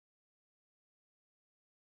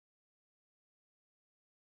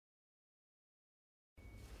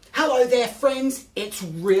Hello there friends, it's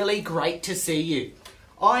really great to see you.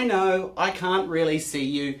 I know I can't really see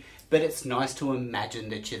you, but it's nice to imagine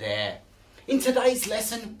that you're there. In today's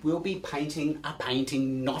lesson, we'll be painting a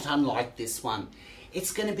painting not unlike this one.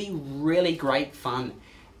 It's going to be really great fun.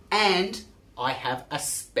 And I have a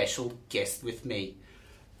special guest with me.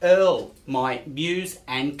 Earl, my muse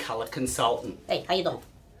and colour consultant. Hey, how you doing?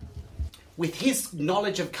 With his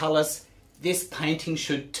knowledge of colours, this painting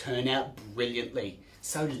should turn out brilliantly.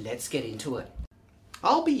 So let's get into it.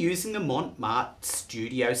 I'll be using the Mont Marte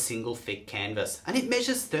Studio single thick canvas, and it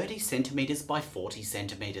measures 30 centimetres by 40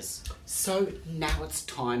 centimetres. So now it's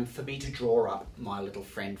time for me to draw up my little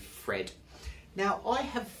friend Fred. Now I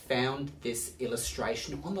have found this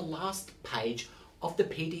illustration on the last page of the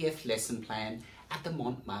PDF lesson plan at the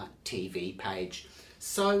Mont Marte TV page.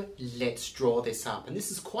 So let's draw this up, and this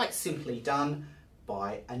is quite simply done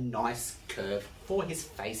by a nice curve for his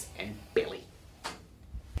face and belly.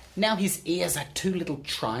 Now his ears are two little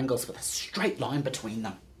triangles with a straight line between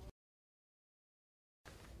them.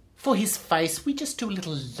 For his face, we just do a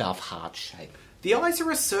little love heart shape. The eyes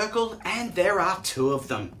are a circle, and there are two of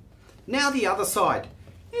them. Now the other side.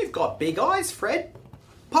 You've got big eyes, Fred.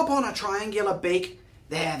 Pop on a triangular beak.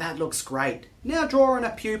 There, that looks great. Now draw in a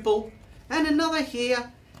pupil, and another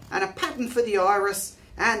here, and a pattern for the iris,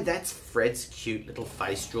 and that's Fred's cute little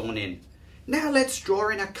face drawn in. Now let's draw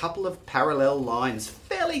in a couple of parallel lines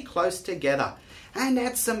fairly close together and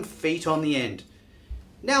add some feet on the end.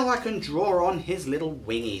 Now I can draw on his little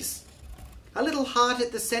wingies. A little heart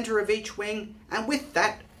at the centre of each wing, and with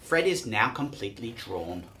that Fred is now completely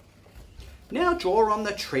drawn. Now draw on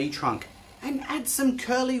the tree trunk and add some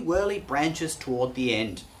curly whirly branches toward the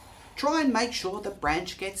end. Try and make sure the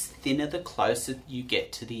branch gets thinner the closer you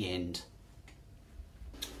get to the end.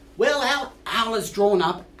 Well, our owl is drawn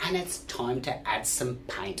up and it's time to add some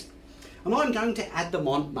paint. And I'm going to add the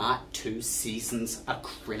Mont Marte 2 Seasons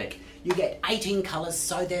Acrylic. You get 18 colours,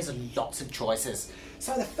 so there's lots of choices.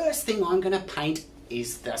 So the first thing I'm going to paint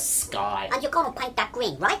is the sky. And you're going to paint that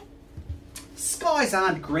green, right? Skies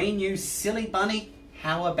aren't green, you silly bunny.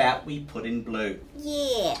 How about we put in blue?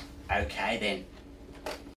 Yeah. Okay then.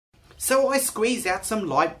 So I squeeze out some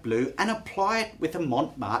light blue and apply it with a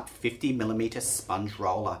Mont Marte 50mm sponge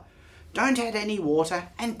roller. Don't add any water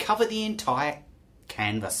and cover the entire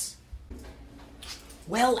canvas.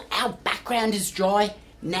 Well, our background is dry.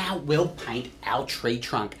 Now we'll paint our tree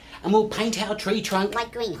trunk. And we'll paint our tree trunk...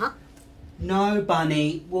 Light green, huh? No,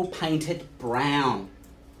 bunny. We'll paint it brown.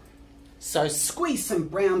 So squeeze some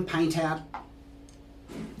brown paint out.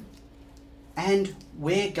 And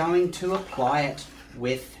we're going to apply it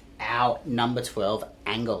with our number 12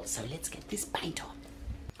 angle. So let's get this paint on.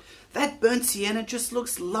 That burnt sienna just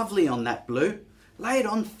looks lovely on that blue. Lay it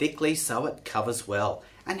on thickly so it covers well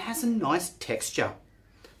and has a nice texture.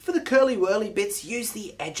 For the curly whirly bits, use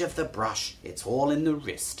the edge of the brush. It's all in the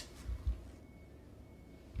wrist.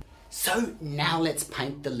 So now let's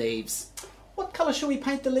paint the leaves. What colour shall we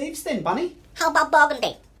paint the leaves then, Bunny? How about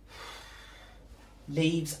burgundy?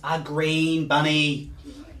 Leaves are green, Bunny.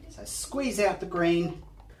 So squeeze out the green.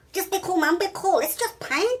 Just be cool, man, be cool. It's just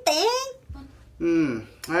painting.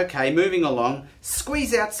 Okay, moving along.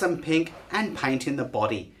 Squeeze out some pink and paint in the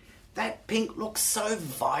body. That pink looks so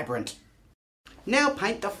vibrant. Now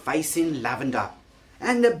paint the face in lavender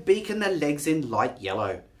and the beak and the legs in light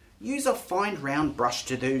yellow. Use a fine round brush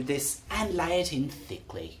to do this and lay it in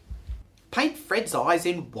thickly. Paint Fred's eyes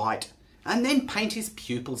in white and then paint his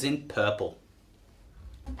pupils in purple.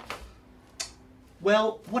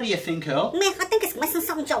 Well, what do you think, Earl? Man, I think it's missing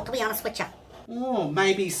something, Joe, to be honest with you. Oh,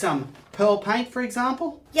 maybe some pearl paint, for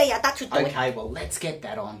example? Yeah, that should do it. Okay, well, let's get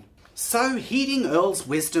that on. So, heeding Earl's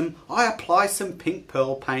wisdom, I apply some pink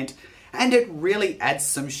pearl paint, and it really adds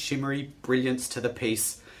some shimmery brilliance to the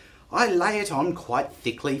piece. I lay it on quite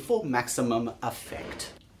thickly for maximum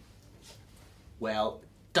effect. Well,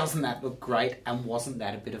 doesn't that look great, and wasn't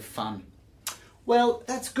that a bit of fun? Well,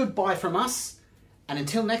 that's goodbye from us, and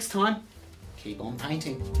until next time, keep on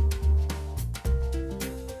painting.